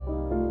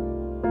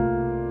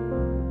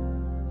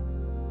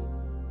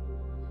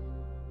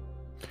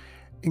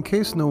In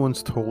case no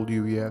one's told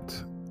you yet,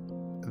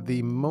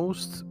 the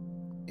most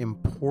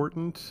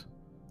important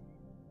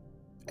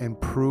and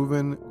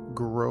proven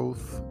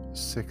growth,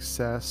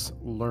 success,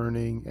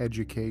 learning,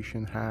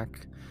 education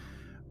hack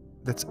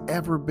that's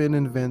ever been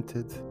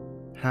invented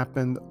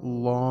happened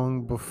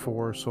long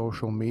before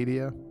social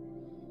media.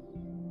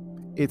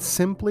 It's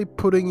simply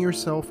putting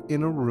yourself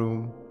in a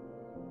room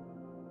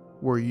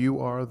where you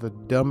are the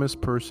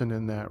dumbest person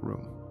in that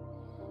room.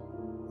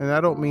 And I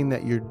don't mean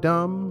that you're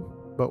dumb,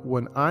 but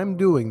when I'm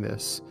doing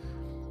this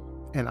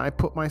and I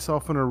put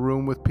myself in a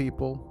room with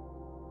people,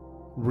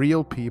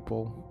 real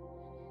people,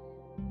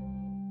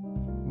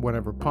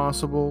 whenever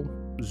possible,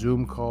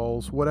 Zoom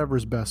calls,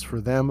 whatever's best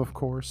for them, of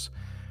course.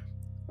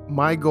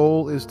 My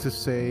goal is to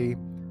say,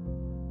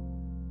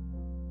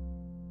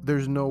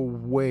 there's no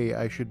way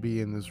I should be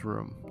in this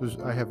room.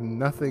 I have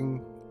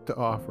nothing to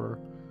offer,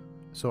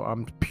 so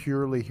I'm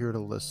purely here to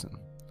listen.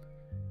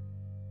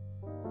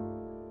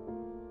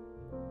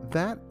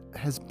 That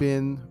has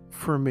been,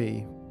 for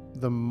me,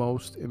 the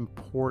most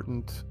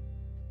important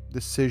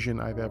decision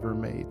I've ever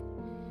made,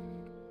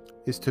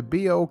 is to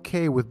be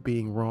okay with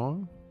being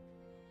wrong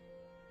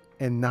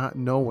and not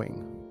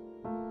knowing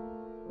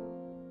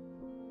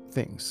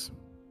things.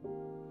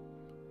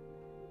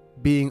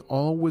 Being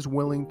always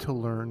willing to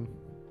learn,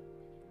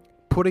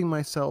 putting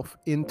myself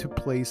into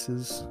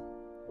places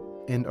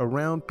and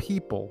around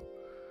people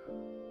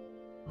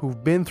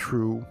who've been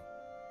through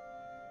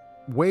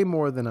way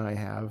more than I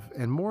have,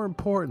 and more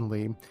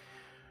importantly,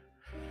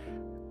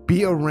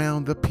 be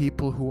around the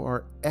people who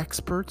are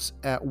experts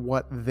at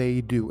what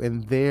they do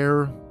in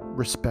their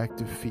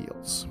respective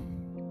fields.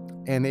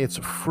 And it's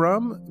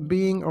from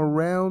being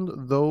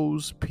around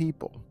those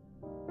people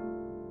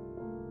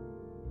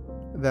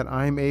that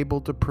I'm able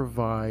to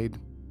provide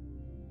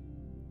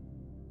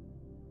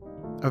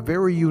a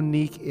very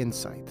unique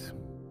insight.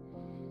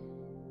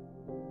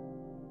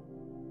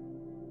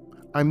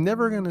 I'm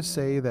never going to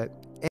say that